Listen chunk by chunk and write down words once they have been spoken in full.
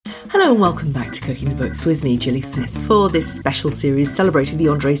Hello and welcome back to Cooking the Books with me, Gilly Smith, for this special series celebrating the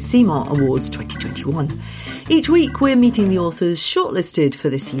André Simon Awards 2021. Each week we're meeting the authors shortlisted for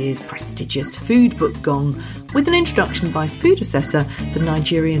this year's prestigious food book gong with an introduction by food assessor, the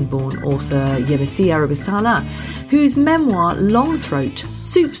Nigerian-born author Yemisi Aribisala, whose memoir Long Throat,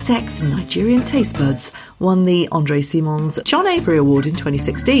 Soup, Sex and Nigerian Taste Buds won the André Simon's John Avery Award in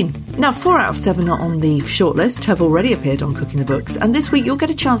 2016. Now, 4 out of 7 on the shortlist have already appeared on Cooking the Books, and this week you'll get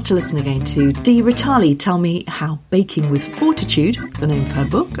a chance to listen again to Dee Ritali tell me how Baking with Fortitude, the name of her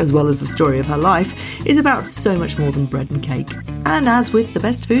book, as well as the story of her life, is about so much more than bread and cake. And as with the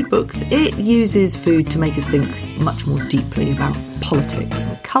best food books, it uses food to make us think much more deeply about politics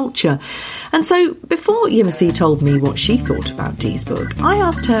and culture. And so, before Yemisi told me what she thought about Dee's book, I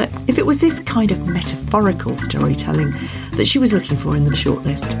asked her if it was this kind of metaphorical storytelling that she was looking for in the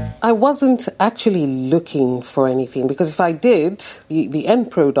shortlist. I wasn't actually looking for anything, because if I did, the end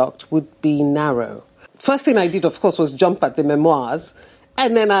product would be narrow. First thing I did, of course, was jump at the memoirs,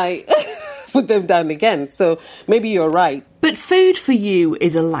 and then I put them down again. So maybe you're right. But food for you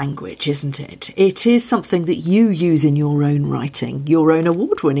is a language, isn't it? It is something that you use in your own writing, your own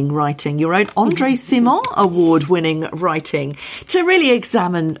award-winning writing, your own André Simon award-winning writing, to really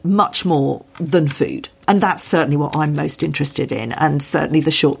examine much more than food. And that's certainly what I'm most interested in, and certainly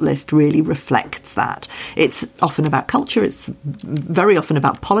the shortlist really reflects that. It's often about culture, it's very often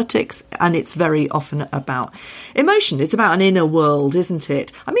about politics, and it's very often about emotion. It's about an inner world, isn't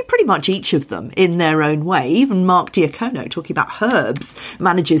it? I mean, pretty much each of them in their own way. Even Mark Diacono, talking about herbs,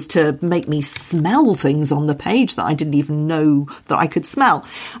 manages to make me smell things on the page that I didn't even know that I could smell.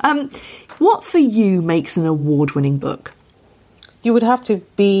 What for you makes an award-winning book? You would have to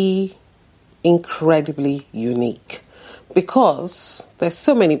be incredibly unique, because there's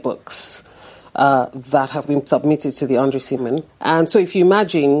so many books that have been submitted to the André Simon. And so if you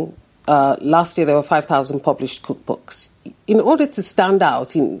imagine, last year there were 5,000 published cookbooks. In order to stand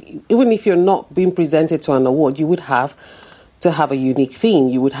out, even if you're not being presented to an award, you would have to have a unique theme.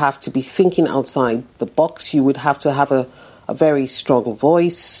 You would have to be thinking outside the box. You would have to have a very strong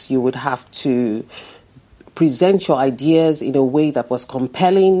voice. You would have to present your ideas in a way that was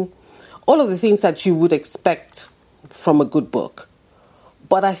compelling. All of the things that you would expect from a good book.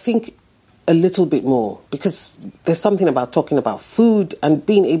 But I think a little bit more, because there's something about talking about food and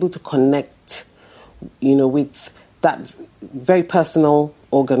being able to connect, with that very personal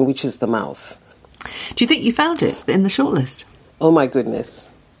organ, which is the mouth. Do you think you found it in the shortlist? Oh my goodness.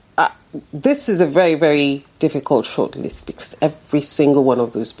 This is a very, very difficult shortlist, because every single one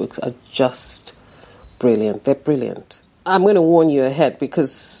of those books are just brilliant. They're brilliant. I'm going to warn you ahead,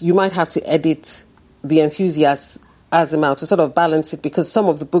 because you might have to edit the enthusiasm out to sort of balance it, because some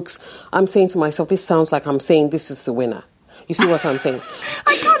of the books I'm saying to myself, this sounds like I'm saying this is the winner. You see what I'm saying?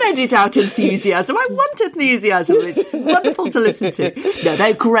 I can't edit out enthusiasm. I want enthusiasm. It's wonderful to listen to. No,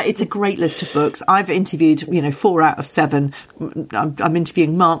 they're great. It's a great list of books. I've interviewed, 4 out of 7. I'm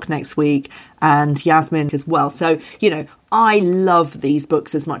interviewing Mark next week and Yasmin as well. So, I love these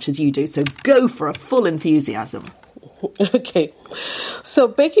books as much as you do. So go for a full enthusiasm. Okay. So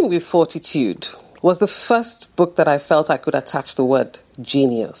Baking with Fortitude was the first book that I felt I could attach the word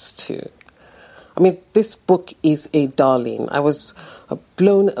genius to. I mean, this book is a darling. I was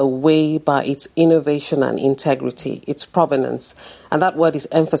blown away by its innovation and integrity, its provenance, and that word is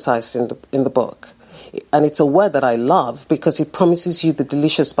emphasized in the book. And it's a word that I love, because it promises you the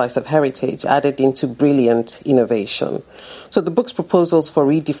delicious spice of heritage added into brilliant innovation. So the book's proposals for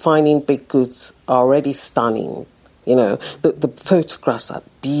redefining baked goods are already stunning. The photographs are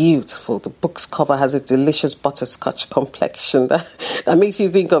beautiful. The book's cover has a delicious butterscotch complexion that makes you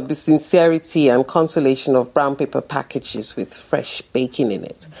think of the sincerity and consolation of brown paper packages with fresh baking in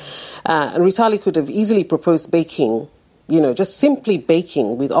it. And Ritali could have easily proposed baking, just simply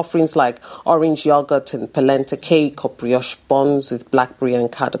baking, with offerings like orange yogurt and polenta cake, or brioche buns with blackberry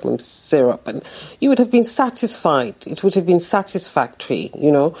and cardamom syrup. And you would have been satisfied. It would have been satisfactory,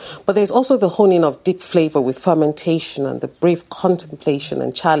 But there's also the honing of deep flavor with fermentation, and the brave contemplation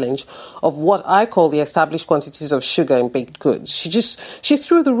and challenge of what I call the established quantities of sugar in baked goods. She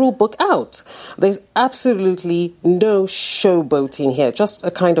threw the rule book out. There's absolutely no showboating here, just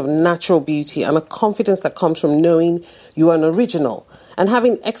a kind of natural beauty and a confidence that comes from knowing you are an original. And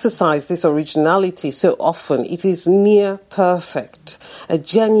having exercised this originality so often, it is near perfect. A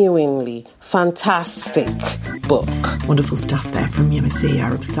genuinely fantastic book. Wonderful stuff there from Yemisi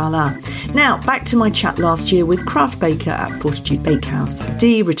Aribisala. Now, back to my chat last year with craft baker at Fortitude Bakehouse,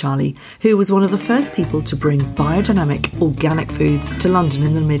 Dee Ritali, who was one of the first people to bring biodynamic organic foods to London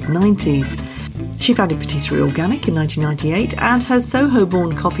in the mid-90s. She founded Patisserie Organic in 1998, and her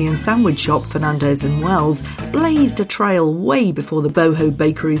Soho-born coffee and sandwich shop, Fernandez and Wells, blazed a trail way before the boho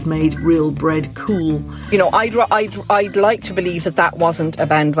bakeries made real bread cool. You know, I'd like to believe that wasn't a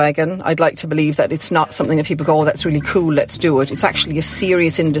bandwagon. I'd like to believe that it's not something that people go, oh, that's really cool, let's do it. It's actually a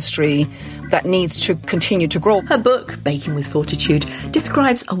serious industry that needs to continue to grow. Her book, Baking with Fortitude,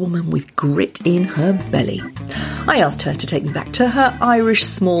 describes a woman with grit in her belly. I asked her to take me back to her Irish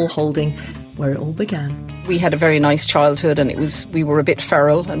small holding, where it all began. We had a very nice childhood, and we were a bit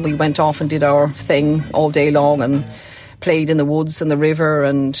feral, and we went off and did our thing all day long and played in the woods and the river,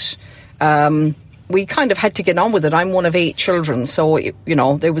 and we kind of had to get on with it. I'm one of 8 children, so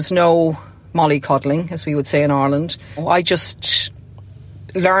there was no mollycoddling, as we would say in Ireland. I just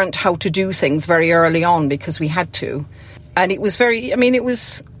learned how to do things very early on because we had to, and it was it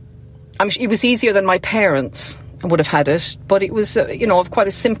was easier than my parents would have had it, but it was quite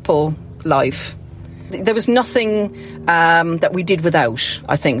a simple life. There was nothing that we did without.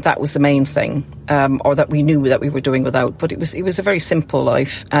 I think that was the main thing, or that we knew that we were doing without. But it was a very simple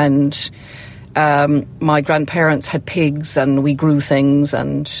life, and my grandparents had pigs, and we grew things,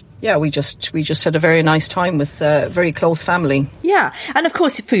 and we just had a very nice time with a very close family. Yeah, and of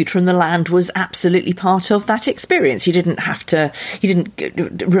course food from the land was absolutely part of that experience. You didn't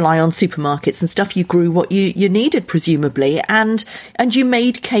rely on supermarkets and stuff. You grew what you needed, presumably, and you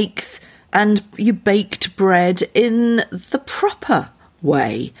made cakes and you baked bread in the proper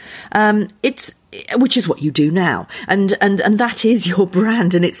way. Which is what you do now, and that is your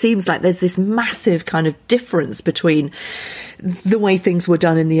brand. And it seems like there's this massive kind of difference between the way things were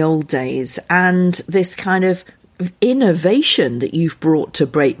done in the old days and this kind of innovation that you've brought to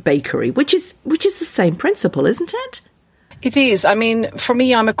bakery, which is the same principle, isn't it? It is. I mean, for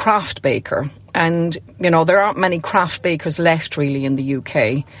me, I'm a craft baker, and there aren't many craft bakers left really in the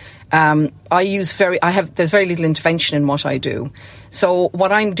UK. There's very little intervention in what I do. So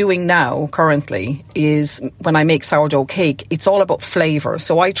what I'm doing now currently is when I make sourdough cake, it's all about flavour.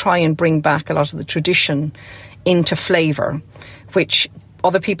 So I try and bring back a lot of the tradition into flavour, which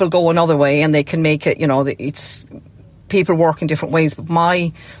other people go another way and they can make it, it's people work in different ways. But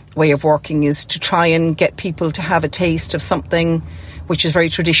my way of working is to try and get people to have a taste of something which is very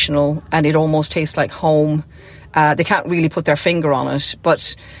traditional and it almost tastes like home. They can't really put their finger on it,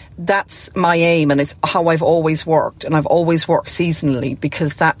 but that's my aim, and it's how I've always worked, and I've always worked seasonally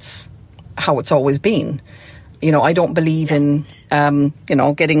because that's how it's always been. I don't believe in,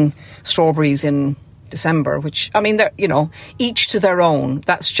 getting strawberries in December, which, each to their own.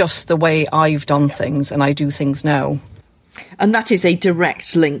 That's just the way I've done things, and I do things now. And that is a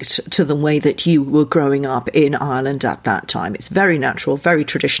direct link to the way that you were growing up in Ireland at that time. It's very natural, very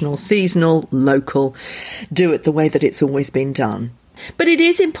traditional, seasonal, local. Do it the way that it's always been done. But it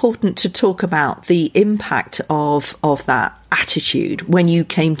is important to talk about the impact of that attitude when you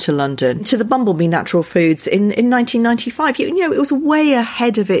came to London, to the Bumblebee Natural Foods in 1995. It was way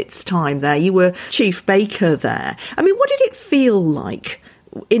ahead of its time there. You were chief baker there. I mean, what did it feel like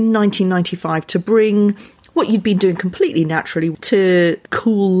in 1995 to bring what you'd been doing completely naturally to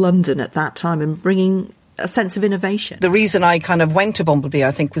cool London at that time and bringing a sense of innovation? The reason I kind of went to Bumblebee,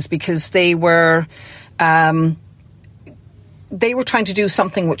 I think, was because they were trying to do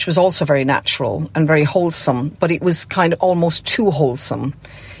something which was also very natural and very wholesome, but it was kind of almost too wholesome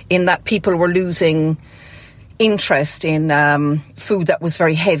in that people were losing interest in food that was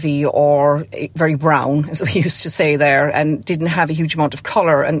very heavy or very brown, as we used to say there, and didn't have a huge amount of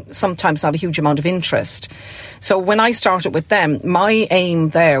colour and sometimes not a huge amount of interest. So when I started with them, my aim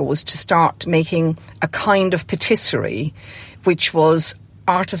there was to start making a kind of patisserie which was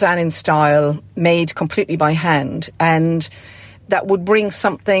artisan in style, made completely by hand, and that would bring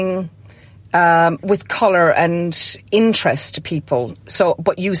something with colour and interest to people,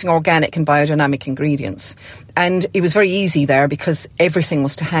 but using organic and biodynamic ingredients. And it was very easy there because everything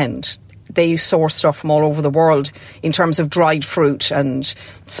was to hand. They source stuff from all over the world in terms of dried fruit and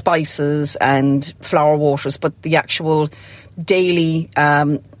spices and flower waters, but the actual daily...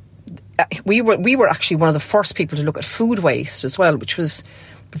 we were actually one of the first people to look at food waste as well, which was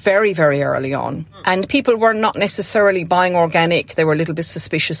very, very early on. And people were not necessarily buying organic. They were a little bit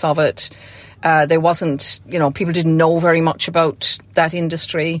suspicious of it. There wasn't, people didn't know very much about that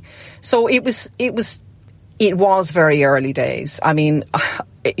industry. So it was very early days. I mean,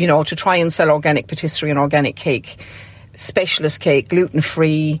 to try and sell organic patisserie and organic cake, specialist cake,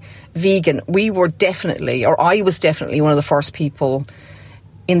 gluten-free, vegan, I was definitely one of the first people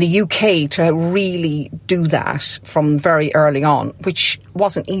in the UK to really do that from very early on, which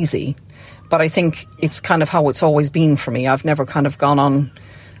wasn't easy. But I think it's kind of how it's always been for me. I've never kind of gone on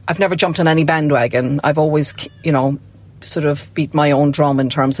I've never jumped on any bandwagon. I've always, sort of beat my own drum in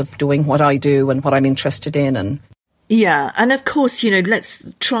terms of doing what I do and what I'm interested in. And yeah, and of course, let's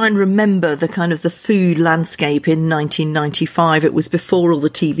try and remember the kind of the food landscape in 1995. It was before all the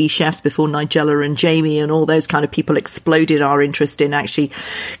TV chefs, before Nigella and Jamie and all those kind of people exploded our interest in actually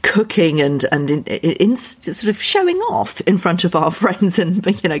cooking and in sort of showing off in front of our friends and,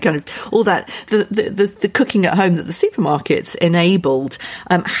 kind of all that. The cooking at home that the supermarkets enabled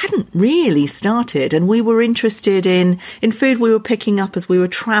hadn't really started. And we were interested in food we were picking up as we were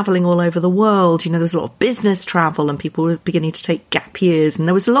travelling all over the world. There was a lot of business travel and people were beginning to take gap years, and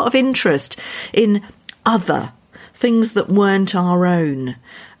there was a lot of interest in other things that weren't our own.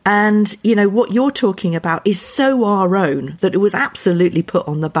 And, what you're talking about is so our own that it was absolutely put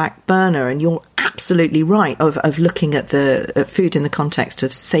on the back burner. And you're absolutely right of looking at the food in the context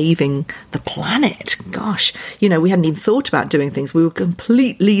of saving the planet. Gosh, we hadn't even thought about doing things. We were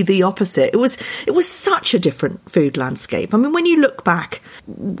completely the opposite. It was such a different food landscape. I mean, when you look back,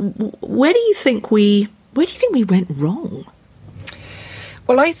 where do you think we went wrong?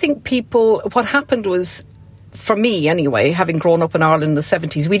 Well, I think what happened was, for me anyway, having grown up in Ireland in the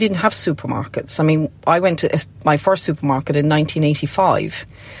 70s, we didn't have supermarkets. I mean, I went to my first supermarket in 1985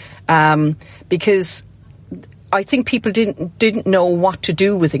 because I think people didn't know what to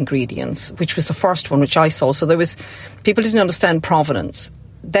do with ingredients, which was the first one which I saw. So people didn't understand provenance.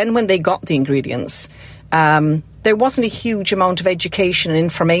 Then when they got the ingredients, there wasn't a huge amount of education and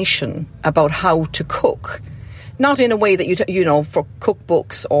information about how to cook. Not in a way that, for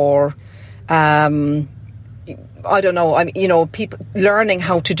cookbooks or, I don't know, people learning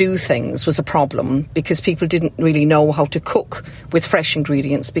how to do things was a problem because people didn't really know how to cook with fresh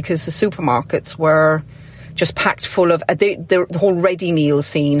ingredients because the supermarkets were just packed full of, the whole ready meal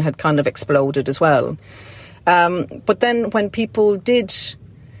scene had kind of exploded as well. But then when people did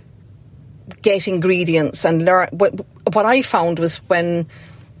get ingredients and learn, what I found was when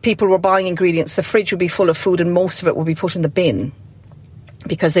people were buying ingredients, the fridge would be full of food and most of it would be put in the bin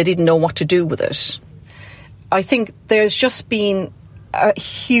because they didn't know what to do with it. I think there's just been a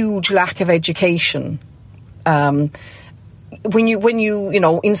huge lack of education. When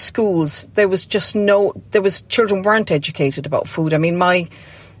you in schools, children weren't educated about food. I mean,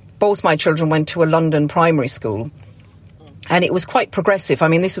 both my children went to a London primary school. And it was quite progressive. I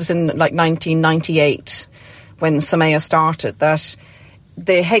mean, this was in 1998 when Samaya started, that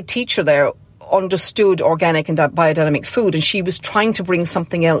the head teacher there understood organic and biodynamic food, and she was trying to bring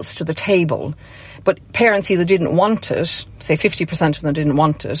something else to the table. But parents either didn't want it, say 50% of them didn't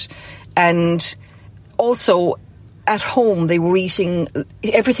want it, and also at home they were eating,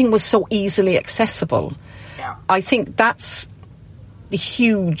 everything was so easily accessible. Yeah. I think that's a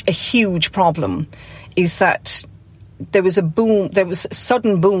huge problem, is that there was a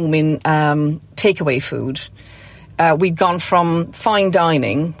sudden boom in takeaway food. We'd gone from fine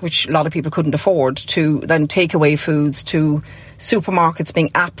dining, which a lot of people couldn't afford, to then takeaway foods, to supermarkets being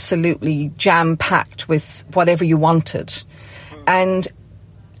absolutely jam-packed with whatever you wanted. And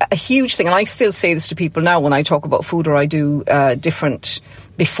a huge thing, and I still say this to people now when I talk about food or I do pre-COVID,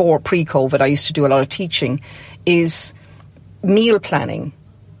 I used to do a lot of teaching, is meal planning.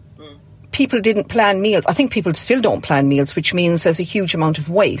 People didn't plan meals. I think people still don't plan meals, which means there's a huge amount of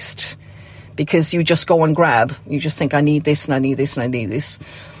waste because you just go and grab. You just think, I need this and I need this and I need this.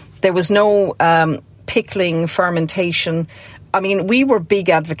 There was no pickling, fermentation. I mean, we were big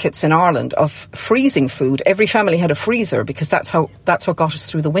advocates in Ireland of freezing food. Every family had a freezer because that's what got us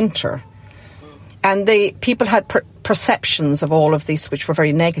through the winter. And people had perceptions of all of this which were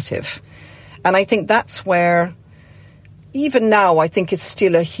very negative. And I think that's where, even now, I think it's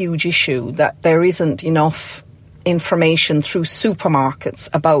still a huge issue that there isn't enough information through supermarkets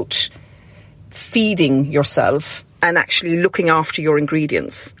about feeding yourself and actually looking after your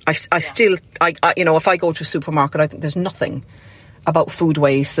ingredients. I still, if I go to a supermarket, I think there's nothing about food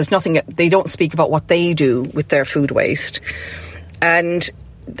waste. There's nothing, they don't speak about what they do with their food waste. And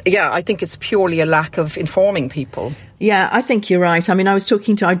yeah, I think it's purely a lack of informing people. Yeah, I think you're right. I mean, I was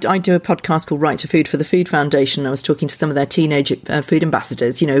talking to, I do a podcast called Right to Food for the Food Foundation. I was talking to some of their teenage food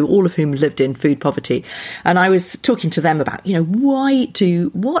ambassadors, all of whom lived in food poverty. And I was talking to them about,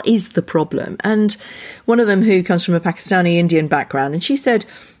 what is the problem? And one of them, who comes from a Pakistani Indian background, and she said,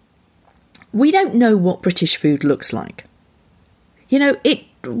 we don't know what British food looks like. We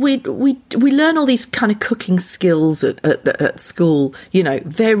learn all these kind of cooking skills at school,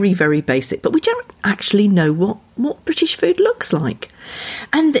 very, very basic, but we don't actually know what British food looks like.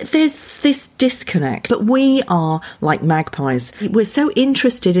 And there's this disconnect that we are like magpies. We're so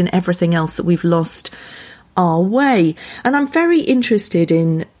interested in everything else that we've lost our way. And I'm very interested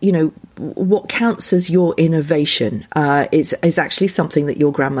in, what counts as your innovation is actually something that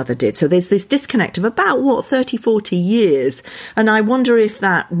your grandmother did. So there's this disconnect of about, 30, 40 years. And I wonder if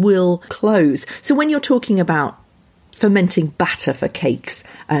that will close. So when you're talking about fermenting batter for cakes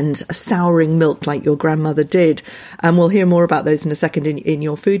and souring milk like your grandmother did, and we'll hear more about those in a second in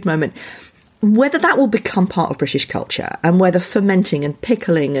your food moment, whether that will become part of British culture and whether fermenting and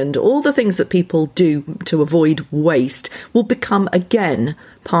pickling and all the things that people do to avoid waste will become again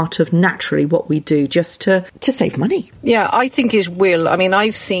part of naturally what we do just to save money. Yeah, I think it will. I mean,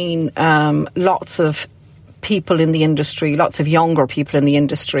 I've seen lots of people in the industry, lots of younger people in the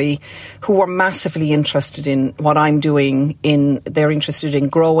industry who are massively interested in what I'm doing. They're interested in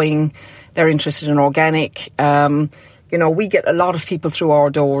growing, they're interested in organic. We get a lot of people through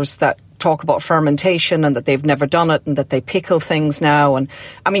our doors that talk about fermentation and that they've never done it and that they pickle things now. And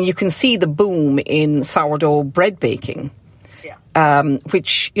I mean, you can see the boom in sourdough bread baking,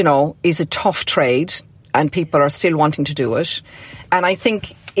 which, is a tough trade and people are still wanting to do it. And I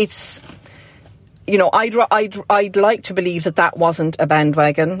think it's, I'd like to believe that wasn't a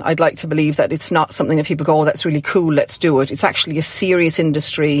bandwagon. I'd like to believe that it's not something that people go, oh, that's really cool, let's do it. It's actually a serious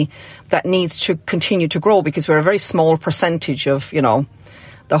industry that needs to continue to grow because we're a very small percentage of,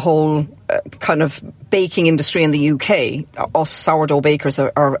 the whole kind of baking industry in the UK. Us sourdough bakers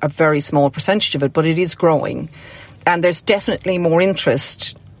are a very small percentage of it, but it is growing. And there's definitely more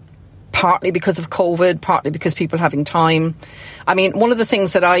interest, partly because of COVID, partly because people are having time. I mean, one of the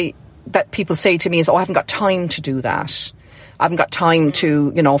things that people say to me is, I haven't got time to do that. I haven't got time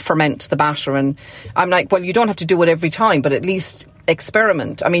to, ferment the batter. And I'm like, well, you don't have to do it every time, but at least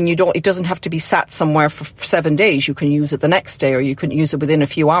experiment. I mean, it doesn't have to be sat somewhere for 7 days. You can use it the next day or you can use it within a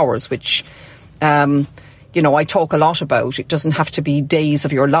few hours, which, I talk a lot about. It doesn't have to be days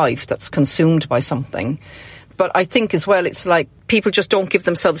of your life that's consumed by something. But I think as well, it's like people just don't give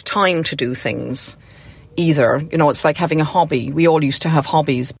themselves time to do things either. It's like having a hobby. We all used to have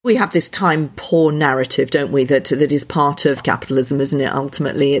hobbies. We have this time poor narrative, don't we, that is part of capitalism, isn't it?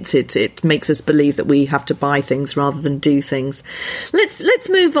 Ultimately, it makes us believe that we have to buy things rather than do things. Let's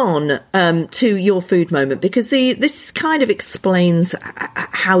move on to your food moment, because this kind of explains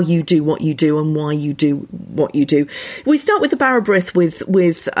how you do what you do and why you do what you do. We start with the Barabrith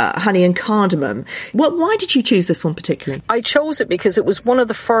with honey and cardamom. Why did you choose this one particularly? I chose it because it was one of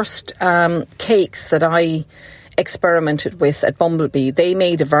the first cakes that I experimented with at Bumblebee. They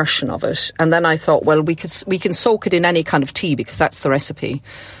made a version of it, and then I thought, well, we can soak it in any kind of tea because that's the recipe.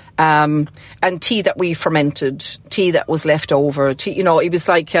 And tea that we fermented, tea that was left over, tea, it was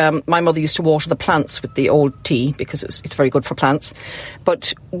like my mother used to water the plants with the old tea because it's very good for plants.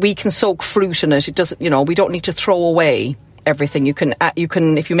 But we can soak fruit in it. It doesn't, we don't need to throw away everything. You can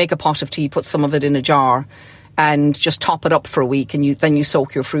if you make a pot of tea, put some of it in a jar and just top it up for a week, and then you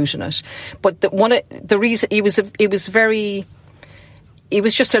soak your fruit in it. But the reason it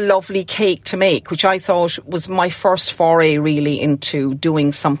was just a lovely cake to make, which I thought was my first foray really into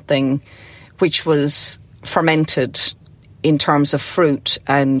doing something which was fermented in terms of fruit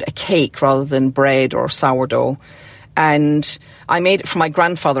and a cake rather than bread or sourdough. And I made it for my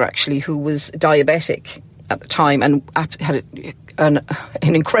grandfather, actually, who was diabetic at the time and had an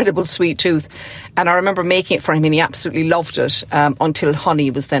incredible sweet tooth. And I remember making it for him and he absolutely loved it until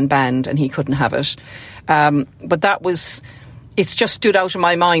honey was then banned and he couldn't have it. But it's just stood out in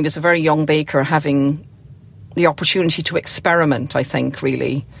my mind as a very young baker, having the opportunity to experiment, I think,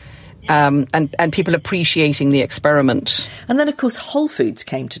 really. And people appreciating the experiment. And then, of course, Whole Foods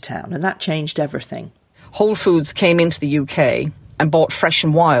came to town and that changed everything. Whole Foods came into the UK and bought Fresh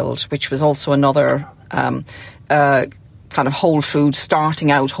and Wild, which was also another kind of whole food,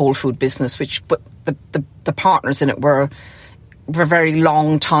 starting out whole food business, but the partners in it were very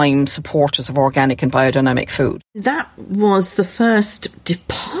long time supporters of organic and biodynamic food. That was the first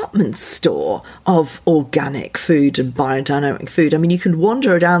department store of organic food and biodynamic food. I mean, you can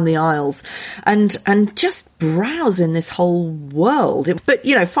wander down the aisles and just browse in this whole world. But,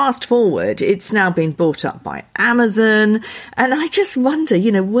 fast forward, it's now been bought up by Amazon. And I just wonder,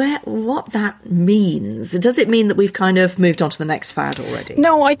 what that means. Does it mean that we've kind of moved on to the next fad already?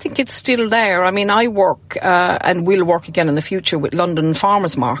 No, I think it's still there. I mean, I work and will work again in the future with London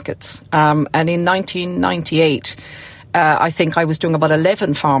farmers markets. And in 1998, I think I was doing about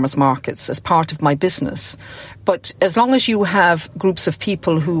 11 farmers markets as part of my business. But as long as you have groups of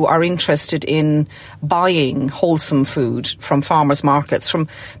people who are interested in buying wholesome food from farmers markets, from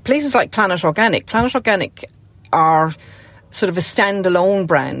places like Planet Organic are sort of a standalone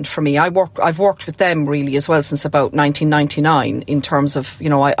brand for me. I've worked with them really as well since about 1999 in terms of,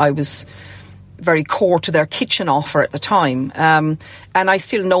 I was very core to their kitchen offer at the time. And I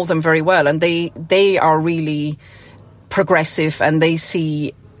still know them very well, and they are really progressive, and they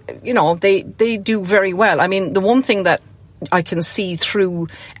see, they do very well. I mean, the one thing that I can see through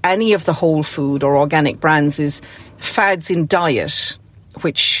any of the whole food or organic brands is fads in diet,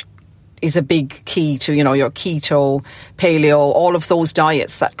 which is a big key to, your keto, paleo, all of those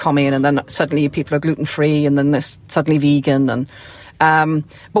diets that come in, and then suddenly people are gluten-free, and then there's suddenly vegan. And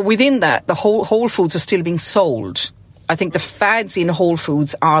but within that, the whole foods are still being sold. I think the fads in whole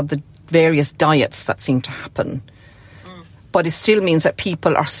foods are the various diets that seem to happen. But it still means that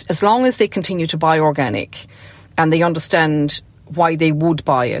people are, as long as they continue to buy organic and they understand why they would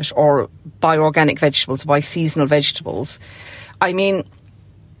buy it, or buy organic vegetables, buy seasonal vegetables. I mean,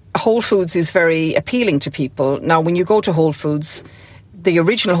 Whole Foods is very appealing to people. Now, when you go to Whole Foods, the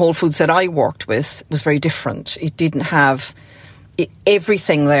original Whole Foods that I worked with was very different. It didn't have...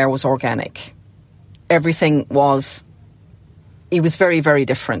 everything there was organic. Everything was... It was very, very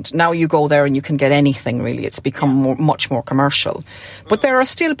different. Now you go there and you can get anything, really. It's become much more commercial. But there are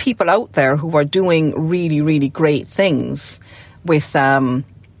still people out there who are doing really, really great things with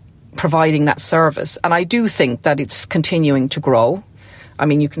providing that service. And I do think that it's continuing to grow. I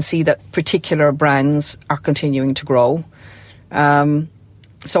mean, you can see that particular brands are continuing to grow.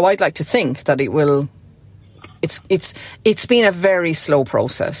 So I'd like to think that it will... It's been a very slow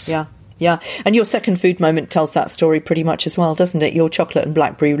process. Yeah. And your second food moment tells that story pretty much as well, doesn't it? Your chocolate and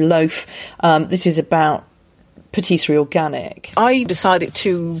blackberry loaf. This is about Patisserie Organique. I decided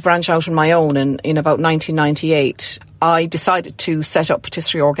to branch out on my own in about 1998. I decided to set up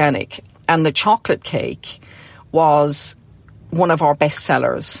Patisserie Organique, and the chocolate cake was one of our best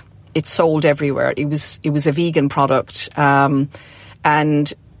sellers. It sold everywhere. It was a vegan product.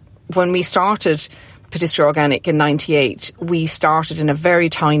 And when we started Patisserie Organique in 98, we started in a very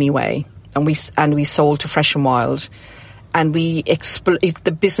tiny way, and we sold to Fresh and Wild, and the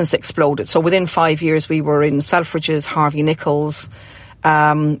business exploded. So within 5 years, we were in Selfridges, Harvey Nichols,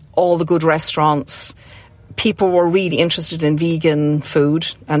 all the good restaurants. People were really interested in vegan food,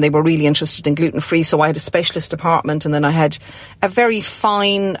 and they were really interested in gluten-free. So I had a specialist department, and then I had a very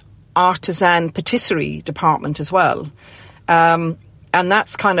fine artisan patisserie department as well. And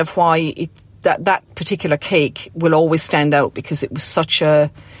that's kind of why that particular cake will always stand out, because it was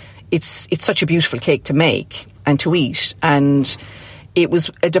it's such a beautiful cake to make and to eat, and it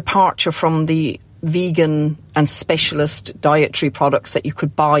was a departure from the vegan and specialist dietary products that you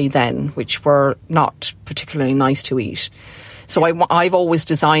could buy then, which were not particularly nice to eat. So I've always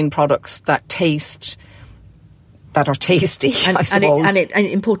designed products that are tasty, I suppose. And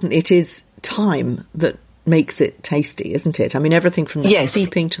important, it is time that makes it tasty, isn't it? I mean, everything from the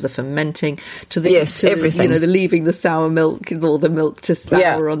steeping to the fermenting to the everything. The leaving the sour milk or the milk to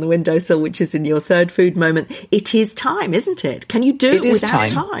sour on the windowsill, which is in your third food moment. It is time, isn't it? Can you do it without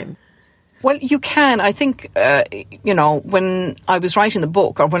time? Well, you can. I think when I was writing the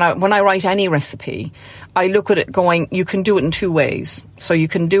book, or when I write any recipe, I look at it going, you can do it in two ways. So you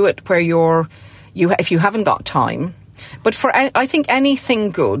can do it where if you haven't got time. But I think anything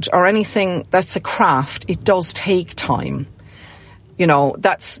good or anything that's a craft, it does take time.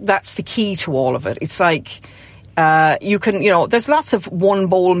 That's the key to all of it. It's like you can, there's lots of one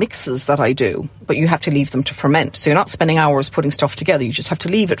bowl mixes that I do, but you have to leave them to ferment. So you're not spending hours putting stuff together. You just have to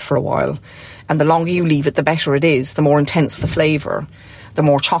leave it for a while. And the longer you leave it, the better it is. The more intense the flavour, the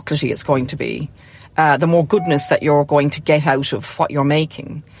more chocolatey it's going to be, the more goodness that you're going to get out of what you're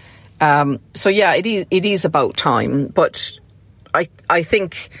making. It is about time, but I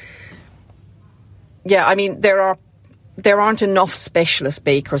think, I mean, there aren't enough specialist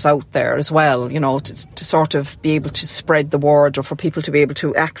bakers out there as well, to sort of be able to spread the word, or for people to be able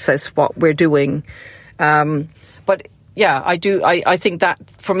to access what we're doing. But I think that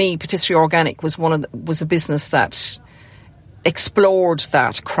for me, Patisserie Organique was a business that explored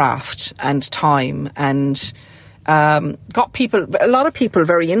that craft and time, and got a lot of people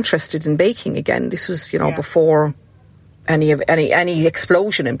very interested in baking again. This was, before any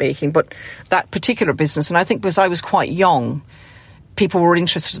explosion in baking, but that particular business, and I think because I was quite young, people were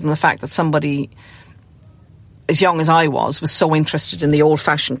interested in the fact that somebody as young as I was so interested in the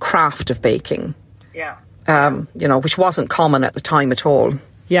old-fashioned craft of baking. Which wasn't common at the time at all.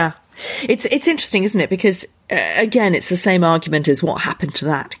 Yeah. It's interesting, isn't it? Because again, it's the same argument as what happened to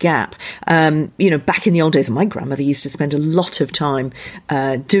that gap. Back in the old days, my grandmother used to spend a lot of time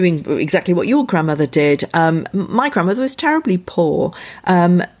doing exactly what your grandmother did. My grandmother was terribly poor,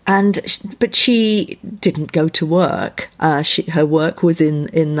 but she didn't go to work. Her work was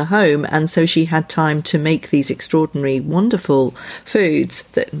in the home, and so she had time to make these extraordinary, wonderful foods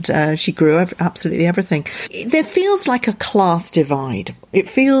that she grew absolutely everything. There feels like a class divide. It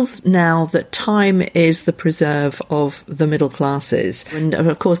feels now that time is the preserve of the middle classes. And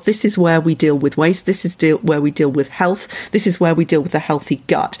of course, this is where we deal with waste. This is where we deal with health. This is where we deal with a healthy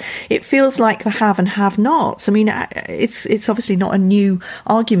gut. It feels like the have and have nots. I mean, it's obviously not a new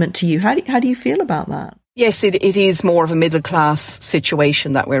argument to you. How do you feel about that? Yes, it is more of a middle class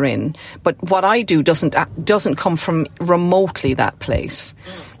situation that we're in. But what I do doesn't come from remotely that place.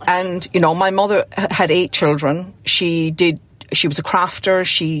 And, my mother had 8 children. She was a crafter.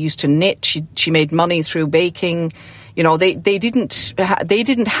 She used to knit. She made money through baking. They didn't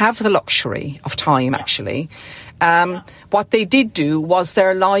have the luxury of time, actually. What they did do was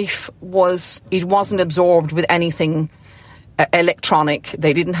their life wasn't absorbed with anything electronic.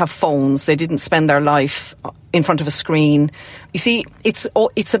 They didn't have phones. They didn't spend their life in front of a screen. You see,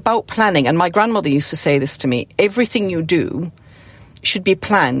 it's about planning. And my grandmother used to say this to me: everything you do should be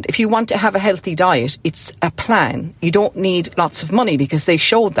planned. If you want to have a healthy diet, it's a plan. You don't need lots of money, because they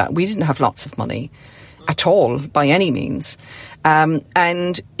showed that we didn't have lots of money at all by any means.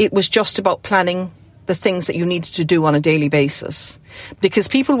 And it was just about planning the things that you needed to do on a daily basis, because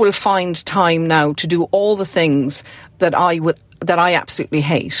people will find time now to do all the things that I absolutely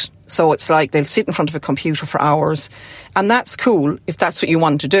hate. So it's like they'll sit in front of a computer for hours, and that's cool if that's what you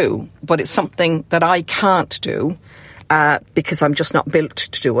want to do, but it's something that I can't do because I'm just not built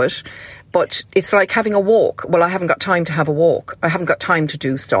to do it. But it's like having a walk. Well, I haven't got time to have a walk. I haven't got time to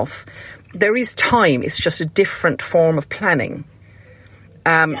do stuff. There is time. It's just a different form of planning.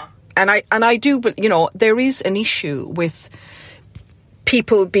 And I do, but there is an issue with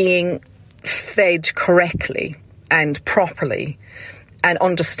people being fed correctly and properly and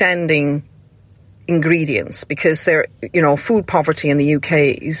understanding ingredients, because food poverty in the UK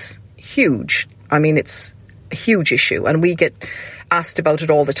is huge. I mean, it's a huge issue, and we get asked about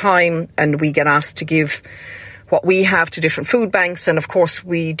it all the time, and we get asked to give what we have to different food banks, and of course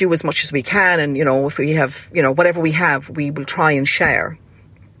we do as much as we can, and if we have whatever we have, we will try and share.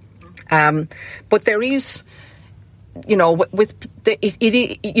 But there is, you don't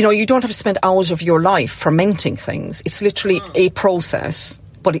have to spend hours of your life fermenting things. It's literally a process,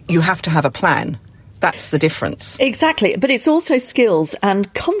 but you have to have a plan. That's the difference. Exactly. But it's also skills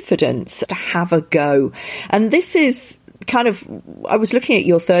and confidence to have a go. And this is kind of, I was looking at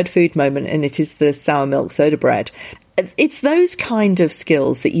your third food moment, and it is the sour milk soda bread. It's those kind of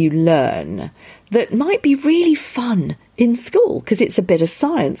skills that you learn that might be really fun in school, because it's a bit of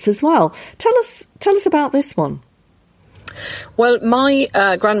science as well. Tell us about this one. Well, my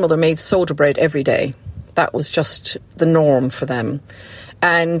grandmother made soda bread every day. That was just the norm for them.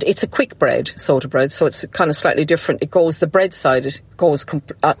 And it's a quick bread, soda bread, so it's kind of slightly different. On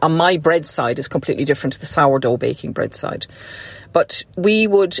my bread side is completely different to the sourdough baking bread side. But we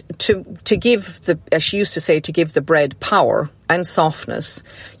would, to give as she used to say, to give the bread power and softness,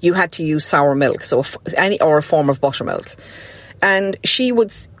 you had to use sour milk, so or a form of buttermilk. And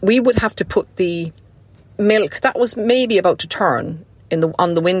we would have to put the milk that was maybe about to turn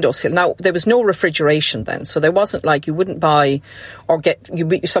on the windowsill. Now, there was no refrigeration then, so there wasn't like you wouldn't buy or get.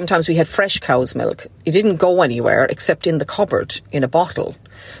 Sometimes we had fresh cow's milk. It didn't go anywhere except in the cupboard in a bottle.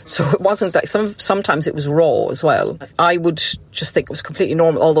 So it wasn't that. Sometimes it was raw as well. I would just think it was completely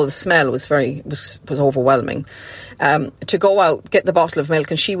normal, although the smell was overwhelming. To go out, get the bottle of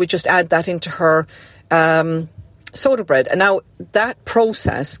milk, and she would just add that into her soda bread. And now that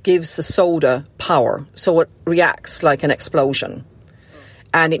process gives the soda power, so it reacts like an explosion.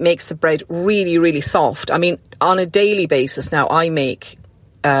 And it makes the bread really, really soft. I mean, on a daily basis now, I make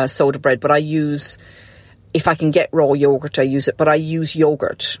soda bread, but I use, if I can get raw yogurt, I use it. But I use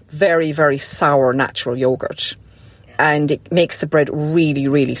yogurt, very, very sour, natural yogurt. And it makes the bread really,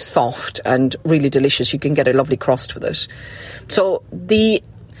 really soft and really delicious. You can get a lovely crust with it. So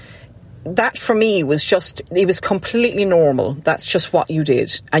that for me was it was completely normal. That's just what you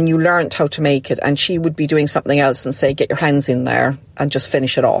did. And you learned how to make it. And she would be doing something else and say, get your hands in there and just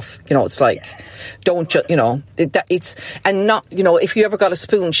finish it off. It's like, don't just, and not, if you ever got a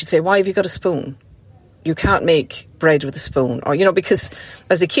spoon, she'd say, why have you got a spoon? You can't make bread with a spoon. Or, because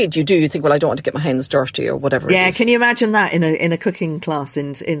as a kid you think, well, I don't want to get my hands dirty or whatever it is. Yeah, can you imagine that in a cooking class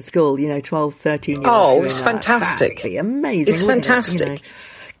in school, 12, 13 years old? Oh, it's fantastic. That'd be amazing. It's fantastic.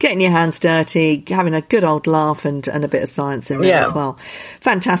 getting your hands dirty, having a good old laugh and a bit of science in there as well.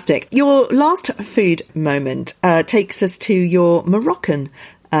 Fantastic. Your last food moment takes us to your Moroccan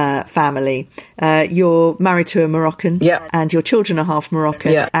family. You're married to a Moroccan, and your children are half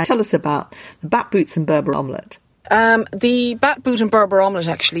Moroccan. And tell us about the bat boots and Berber omelette. The bat boot and Berber omelette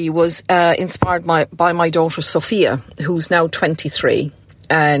actually was inspired by my daughter Sophia, who's now 23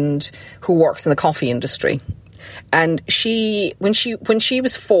 and who works in the coffee industry. And when she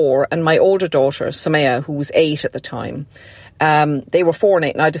was 4, and my older daughter Samaya, who was 8 at the time, they were 4 and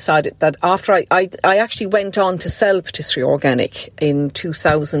 8, and I decided that after I actually went on to sell Patisserie Organique in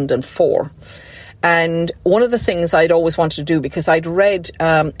 2004. And one of the things I'd always wanted to do, because I'd read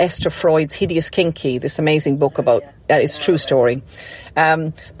Esther Freud's Hideous Kinky, this amazing book about it's a true story.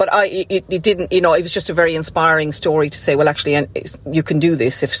 But it didn't, it was just a very inspiring story to say, well, actually, you can do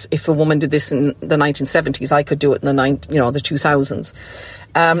this. If a woman did this in the 1970s, I could do it in the 2000s.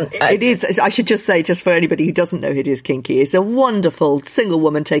 It is, I should just say, just for anybody who doesn't know Hideous Kinky, it's a wonderful single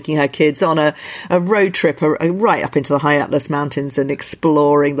woman taking her kids on a road trip right up into the High Atlas Mountains and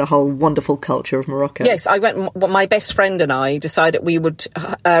exploring the whole wonderful culture of Morocco. Yes, my best friend and I decided we would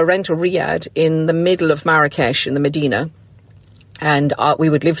rent a riad in the middle of Marrakesh in the Medina. And we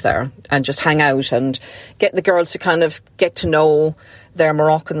would live there and just hang out and get the girls to kind of get to know their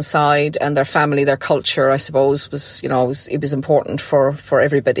Moroccan side and their family, their culture, I suppose, was, it was important for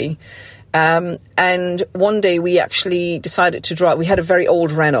everybody. And one day we actually decided to drive. We had a very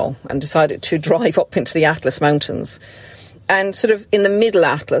old Renault and decided to drive up into the Atlas Mountains. And sort of in the middle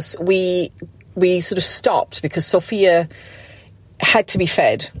Atlas, we sort of stopped because Sophia had to be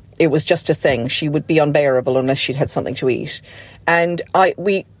fed. It was just a thing. She would be unbearable unless she'd had something to eat. And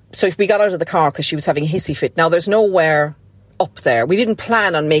so we got out of the car because she was having a hissy fit. Now, there's nowhere up there. We didn't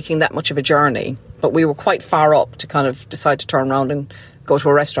plan on making that much of a journey, but we were quite far up to kind of decide to turn around and go to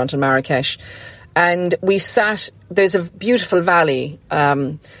a restaurant in Marrakesh. And we sat, there's a beautiful valley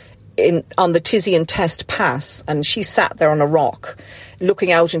on the Tizi and Test Pass, and she sat there on a rock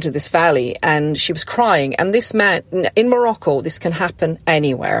looking out into this valley, and she was crying. And this man, in Morocco, this can happen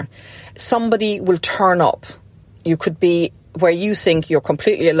anywhere. Somebody will turn up. You could be where you think you're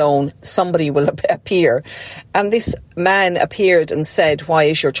completely alone, somebody will appear. And this man appeared and said, "Why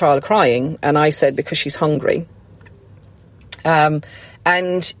is your child crying?" And I said, "Because she's hungry."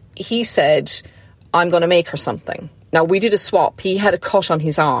 And he said, "I'm going to make her something." Now, we did a swap. He had a cut on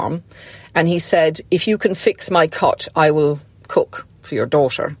his arm, and he said, "If you can fix my cut, I will cook for your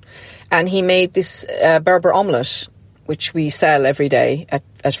daughter." And he made this Berber omelette, which we sell every day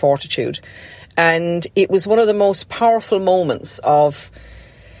at Fortitude. And it was one of the most powerful moments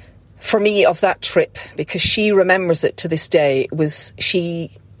for me of that trip, because she remembers it to this day.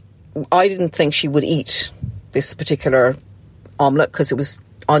 I didn't think she would eat this particular omelette because it was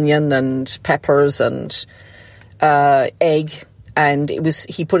onion and peppers and egg, and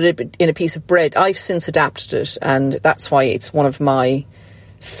he put it in a piece of bread. I've since adapted it, and that's why it's one of my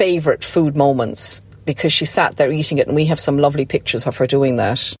favourite food moments, because she sat there eating it, and we have some lovely pictures of her doing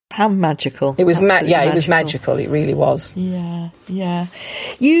that. How magical. It was it was magical. It really was. Yeah.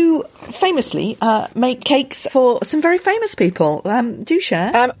 You famously make cakes for some very famous people. Do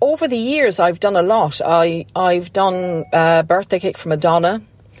share. Over the years, I've done a lot. I've done a birthday cake for Madonna.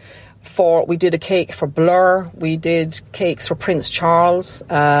 We did a cake for Blur. We did cakes for Prince Charles.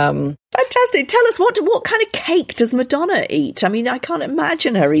 Fantastic. Tell us, what kind of cake does Madonna eat? I mean, I can't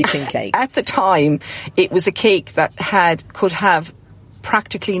imagine her eating cake. At the time, it was a cake that could have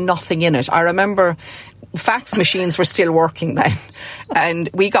practically nothing in it. I remember fax machines were still working then, and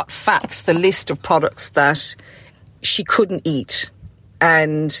we got faxed the list of products that she couldn't eat.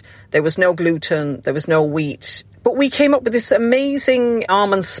 And there was no gluten, there was no wheat. But we came up with this amazing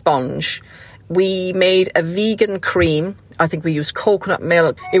almond sponge. We made a vegan cream. I think we used coconut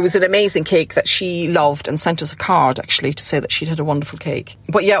milk. It was an amazing cake that she loved, and sent us a card, actually, to say that she'd had a wonderful cake.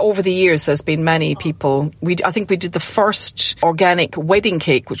 But yeah, over the years, there's been many people. I think we did the first organic wedding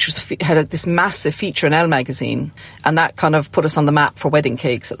cake, which had this massive feature in Elle magazine, and that kind of put us on the map for wedding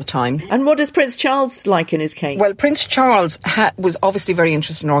cakes at the time. And what does Prince Charles like in his cake? Well, Prince Charles was obviously very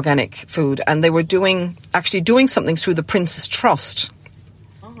interested in organic food, and they were doing something through the Prince's Trust.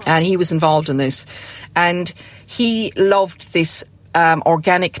 And he was involved in this. And he loved this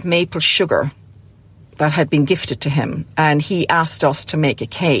organic maple sugar that had been gifted to him. And he asked us to make a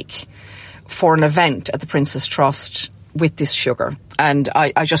cake for an event at the Prince's Trust with this sugar. And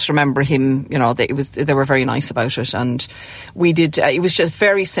I just remember him, they were very nice about it. And we did, it was just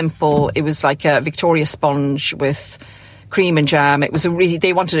very simple. It was like a Victoria sponge with cream and jam. It was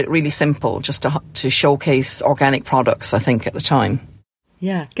they wanted it really simple, just to showcase organic products, I think, at the time.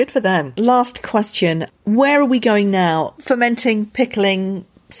 Yeah, good for them. Last question. Where are we going now? Fermenting, pickling,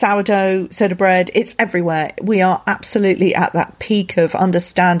 sourdough, soda bread, it's everywhere. We are absolutely at that peak of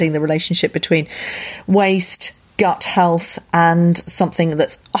understanding the relationship between waste, gut health, and something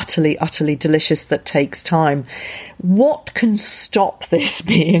that's utterly, utterly delicious that takes time. What can stop this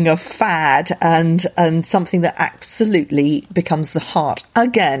being a fad and something that absolutely becomes the heart,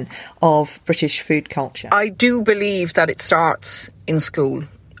 again, of British food culture? I do believe that it starts in school.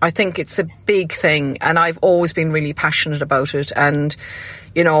 I think it's a big thing, and I've always been really passionate about it. And,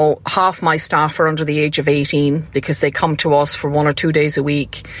 you know, half my staff are under the age of 18 because they come to us for 1 or 2 days a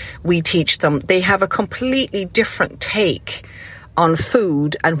week. We teach them. They have a completely different take on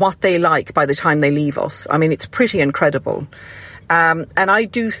food and what they like by the time they leave us. I mean, it's pretty incredible. And I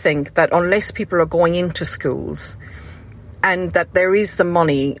do think that unless people are going into schools and that there is the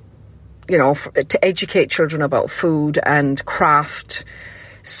money, you know, to educate children about food and craft,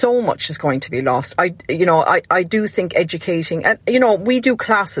 so much is going to be lost. I do think educating, and, you know, we do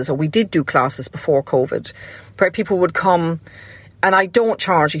classes, or we did do classes before COVID, where people would come, and I don't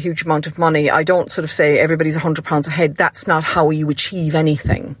charge a huge amount of money. I don't sort of say everybody's £100 a head. That's not how you achieve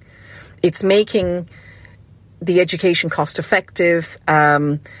anything. It's making the education cost effective,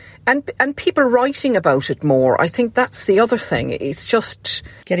 and people writing about it more. I think that's the other thing. It's just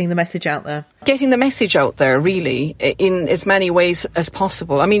getting the message out there. Getting the message out there, really, in as many ways as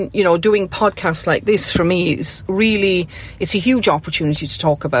possible. I mean, you know, doing podcasts like this for me is really, it's a huge opportunity to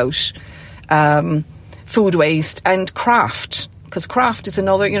talk about food waste and craft. Because craft is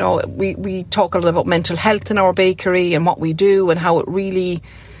another, you know, we talk a lot about mental health in our bakery and what we do and how it really,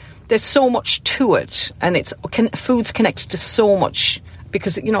 there's so much to it, and food's connected to so much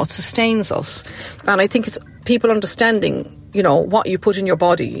because, you know, it sustains us. And I think it's people understanding, you know, what you put in your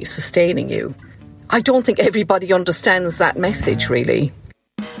body is sustaining you. I don't think everybody understands that message, really.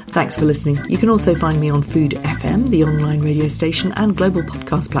 Thanks for listening. You can also find me on Food FM, the online radio station and global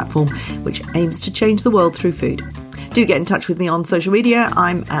podcast platform, which aims to change the world through food. Do get in touch with me on social media.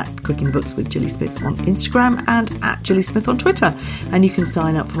 I'm at Cooking the Books with Gilly Smith on Instagram and at Gilly Smith on Twitter. And you can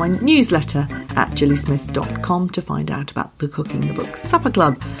sign up for my newsletter at gillysmith.com to find out about the Cooking the Books Supper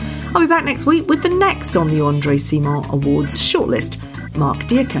Club. I'll be back next week with the next on the Andre Simon Awards shortlist, Mark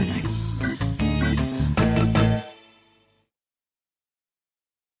Diacono.